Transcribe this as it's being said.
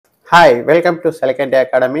Hi, welcome to Selకంti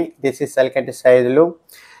Academy. This is Selkanti Saidulu.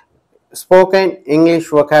 Spoken English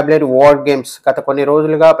vocabulary word games గత కొన్ని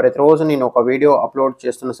రోజులుగా ప్రతిరోజు నేను ఒక వీడియో అప్లోడ్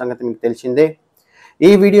చేస్తున్న సంగతి మీకు తెలిసిందే.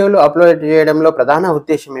 ఈ వీడియోలు అప్లోడ్ చేయడంలో ప్రధాన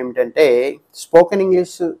ఉద్దేశం ఏమిటంటే స్పోకెన్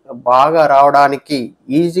ఇంగ్లీష్ బాగా రావడానికి,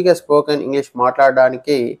 ఈజీగా స్పోకెన్ ఇంగ్లీష్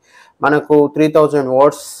మాట్లాడడానికి మనకు 3000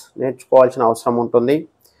 వర్డ్స్ నేర్చుకోవాల్సిన అవసరం ఉంటుంది.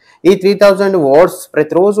 ఈ 3000 వర్డ్స్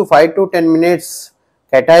ప్రతిరోజు 5 to 10 minutes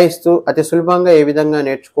కేటాయిస్తూ అతి సులభంగా ఏ విధంగా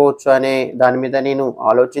నేర్చుకోవచ్చు అనే దాని మీద నేను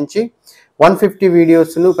ఆలోచించి 150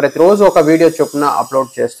 వీడియోస్ను ప్రతిరోజు ఒక వీడియో చొప్పున అప్లోడ్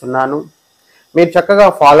చేస్తున్నాను. మీరు చక్కగా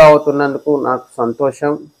ఫాలో అవుతున్నందుకు నాకు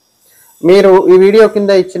సంతోషం. మీరు ఈ వీడియో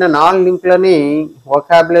కింద ఇచ్చిన 4 లింక్లని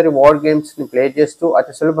వొకాబులరీ వర్డ్ గేమ్స్ని ప్లే చేస్తూ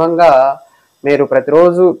అతి సులభంగా మీరు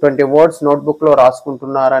ప్రతిరోజు 20 వర్డ్స్ నోట్బుక్లో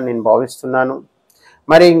రాసుకుంటున్నారని నేను భావిస్తున్నాను.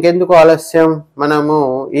 మరి ఇంకెందుకు ఆలస్యం, మనము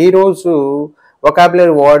ఈరోజు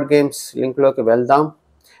వొకాబులరీ వర్డ్ గేమ్స్ లింక్లోకి వెళ్దాం.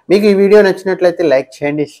 మీకు ఈ వీడియో నచ్చినట్లయితే లైక్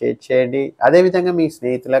చేయండి, షేర్ చేయండి, అదేవిధంగా మీ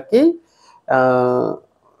స్నేహితులకి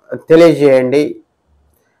తెలియజేయండి.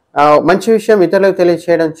 మంచి విషయం ఇతరులకు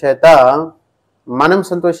తెలియజేయడం చేత మనం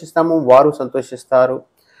సంతోషిస్తాము, వారు సంతోషిస్తారు.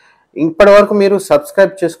 ఇప్పటి వరకు మీరు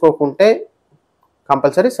సబ్స్క్రైబ్ చేసుకోకుంటే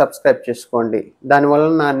కంపల్సరీ సబ్స్క్రైబ్ చేసుకోండి. దానివల్ల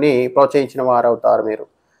నన్ను ప్రోత్సహించిన వారు అవుతారు మీరు.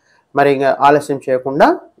 మరి ఇంకా ఆలస్యం చేయకుండా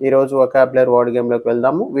ఈరోజు వొకాబులరీ వర్డ్ గేమ్లోకి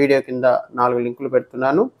వెళ్దాము. వీడియో కింద 4 లింకులు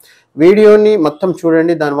పెడుతున్నాను. వీడియోని మొత్తం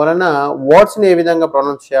చూడండి. దానివలన వర్డ్స్ని ఏ విధంగా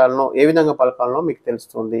ప్రొనౌన్స్ చేయాలనో, ఏ విధంగా పలకాలనో మీకు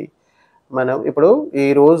తెలుస్తుంది. మనం ఇప్పుడు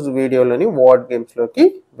ఈరోజు వీడియోలోని వర్డ్ గేమ్స్లోకి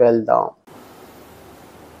వెళ్దాం.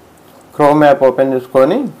 క్రోమ్ యాప్ ఓపెన్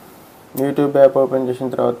చేసుకొని యూట్యూబ్ యాప్ ఓపెన్ చేసిన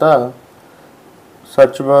తర్వాత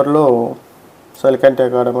సెర్చ్ బార్లో సెల్కంటి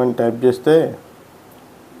అకాడమీ అని టైప్ చేస్తే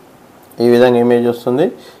ఈ విధంగా ఇమేజ్ వస్తుంది.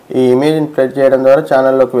 ఈ ఇమేజ్ని ప్రెస్ చేయడం ద్వారా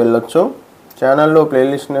ఛానల్లోకి వెళ్ళొచ్చు. ఛానల్లో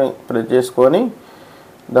ప్లేలిస్ట్ని ప్రెస్ చేసుకొని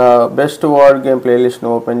the best word game ప్లేలిస్ట్ని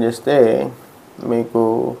open చేస్తే మీకు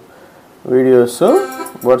వీడియోస్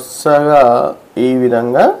వరుసగా ఈ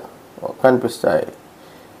విధంగా కనిపిస్తాయి.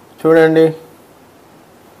 చూడండి,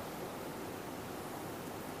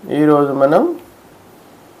 ఈరోజు మనం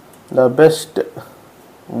ద బెస్ట్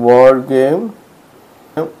వర్డ్ గేమ్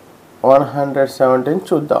 117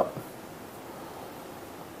 చూద్దాం.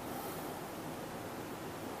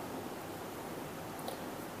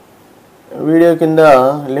 వీడియో కింద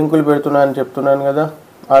లింకులు పెడుతున్నానని చెప్తున్నాను కదా,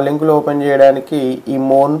 ఆ లింకులు ఓపెన్ చేయడానికి ఈ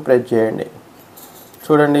మోన్ ప్రెస్ చేయండి.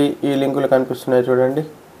 చూడండి, ఈ లింకులు కనిపిస్తున్నాయి చూడండి.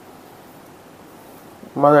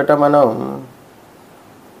 మొదట మనం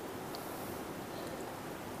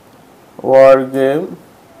వర్డ్ గేమ్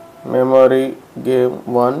మెమరీ గేమ్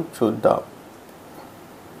 1 చూద్దాం.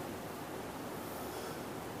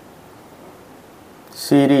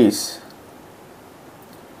 Series,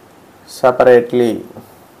 separately,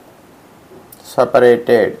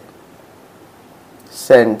 separated,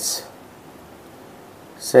 sense,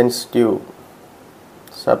 sensitive,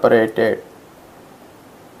 separated,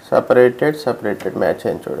 separated, separated match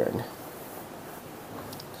అయింది చూడండి.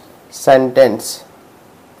 Sentence,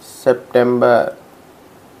 September,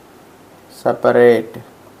 separate,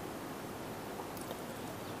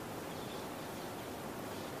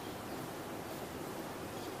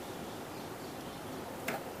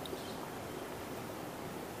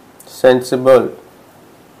 sensible,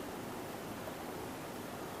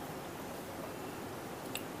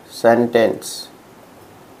 sentence,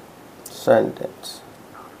 sentence,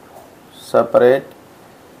 separate,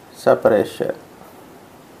 separation,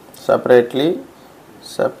 separately,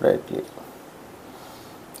 separately,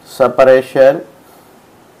 separation,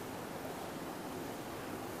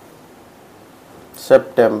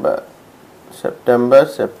 September, September,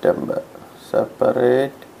 September,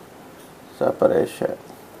 separate, separation,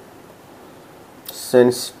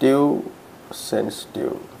 sensitive,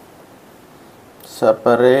 sensitive,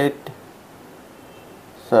 separate,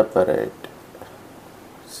 separate,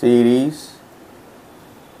 series,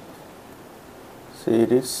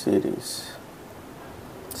 series, series,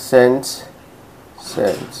 sense,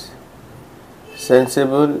 sense,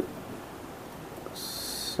 sensible,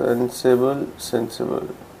 sensible, sensible,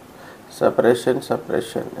 separation,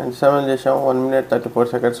 separation. ఎంతసేపు చేసాం? 1 minute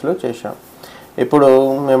 34 secondsలో చేసాం. ఇప్పుడు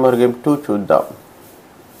memory game 2 చూద్దాం.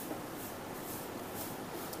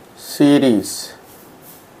 Series,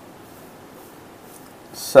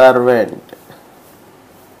 servant,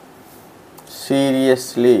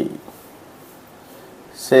 seriously,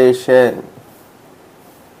 session,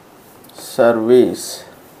 service,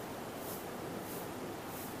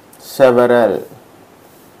 several,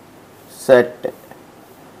 set,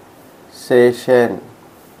 session,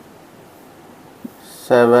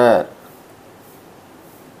 sever,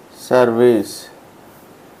 service,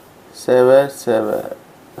 sever, sever,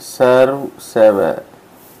 serve, sever,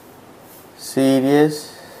 serious,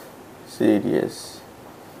 serious,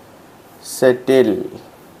 settle,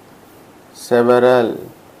 several,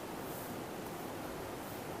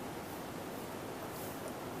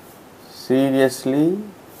 seriously,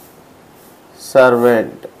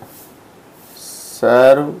 servant,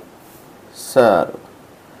 serve, serve,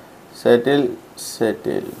 settle,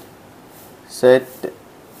 settle, set,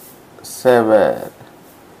 sever,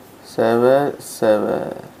 sever, sever,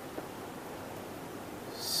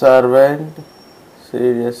 servant,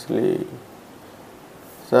 seriously,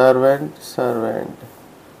 servant, servant,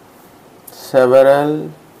 several,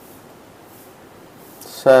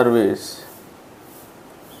 service,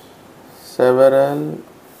 several,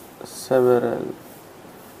 several,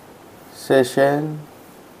 session,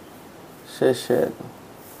 session,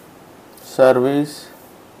 service,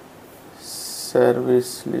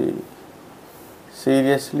 servicely,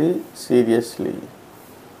 seriously, seriously,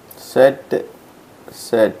 set,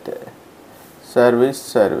 set, service,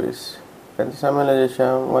 service. ఎంత సమయంలో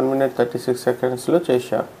చేసాం? 1 minute 36 secondsలో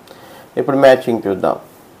చేసాం. ఇప్పుడు matching చూద్దాం.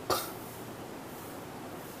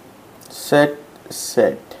 Set,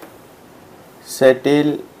 set,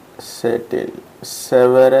 settle, settle,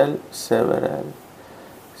 several, several,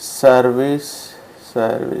 service,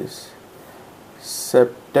 service,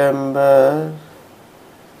 September,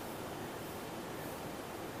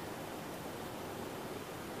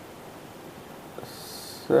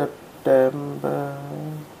 September,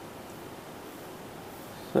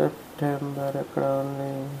 September ఎక్కడ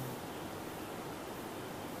ఉంది?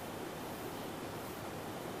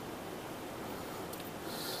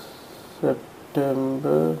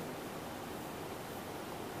 September,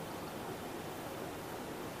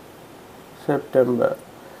 September,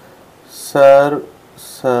 serve,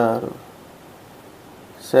 serve,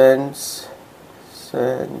 sense,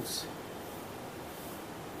 sense,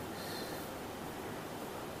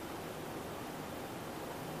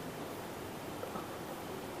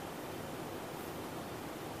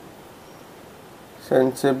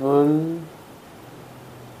 sensible,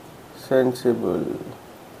 sensible,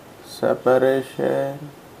 separation,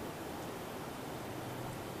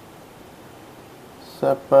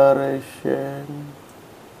 separation,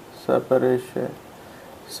 separation,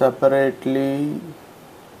 separately,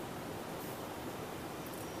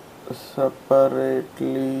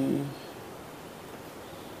 separately,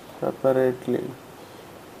 separately,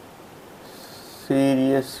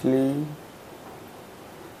 seriously,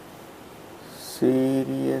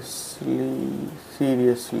 seriously,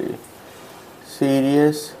 seriously,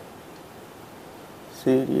 serious,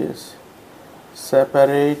 serious,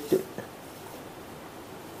 separate,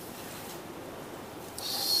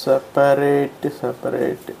 separate,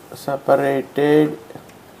 separate, separated,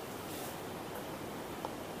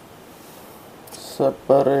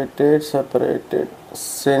 separated, separated,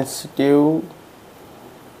 sensitive,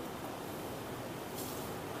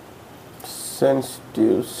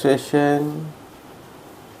 sensitive, session,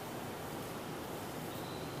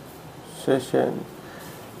 session,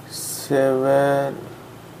 sever,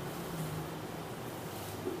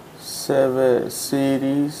 sever,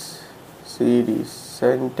 series, series,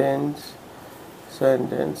 sentence,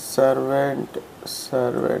 sentence, servant,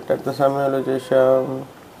 servant. ఎంత సమయంలో చేశాం?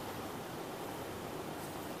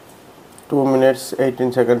 2 minutes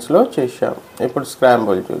 18 secondsలో చేశాం. ఇప్పుడు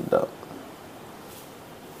scramble చూద్దాం.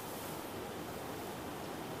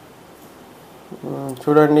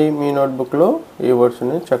 చూడండి, మీ నోట్బుక్లో ఈ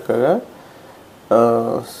వర్డ్స్ని చక్కగా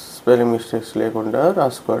spelling mistakes లేకుండా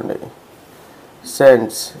రాసుకోండి.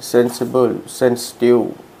 Sense, sensible, sensitive,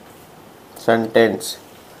 sentence,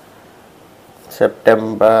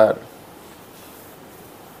 September,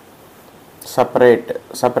 separate,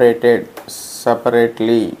 separated,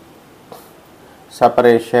 separately,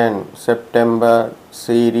 separation, September,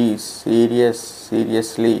 series, serious,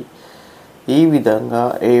 seriously. ఈ విధంగా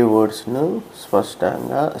ఏ వర్డ్స్ను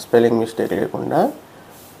స్పష్టంగా స్పెల్లింగ్ మిస్టేక్ లేకుండా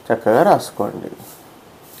చక్కగా రాసుకోండి.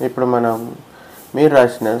 ఇప్పుడు మనం మీరు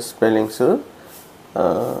రాసిన స్పెల్లింగ్స్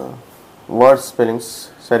వర్డ్ స్పెల్లింగ్స్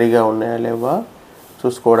సరిగా ఉన్నాయా లేవా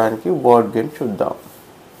చూసుకోవడానికి వర్డ్ గేమ్ చూద్దాం.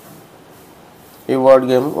 ఈ వర్డ్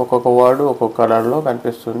గేమ్ ఒక్కొక్క వర్డ్ ఒక్కొక్క కలర్లో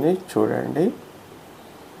కనిపిస్తుంది, చూడండి.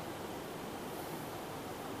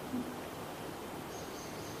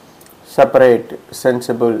 separate,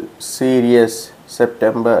 sensible, serious,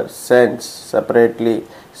 September, sense, separately,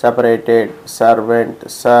 separated, servant,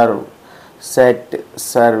 serve, set,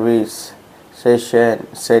 service, session,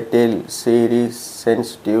 settle, series,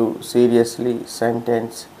 sensitive, seriously,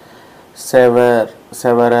 sentence, sever,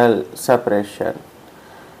 several, separation.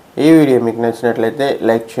 ఈ వీడియో మీకు నచ్చినట్లయితే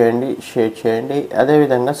లైక్ చేయండి, షేర్ చేయండి.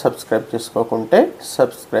 అదేవిధంగా సబ్స్క్రైబ్ చేసుకోకుంటే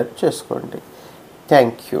సబ్స్క్రైబ్ చేసుకోండి.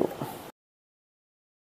 Thank you.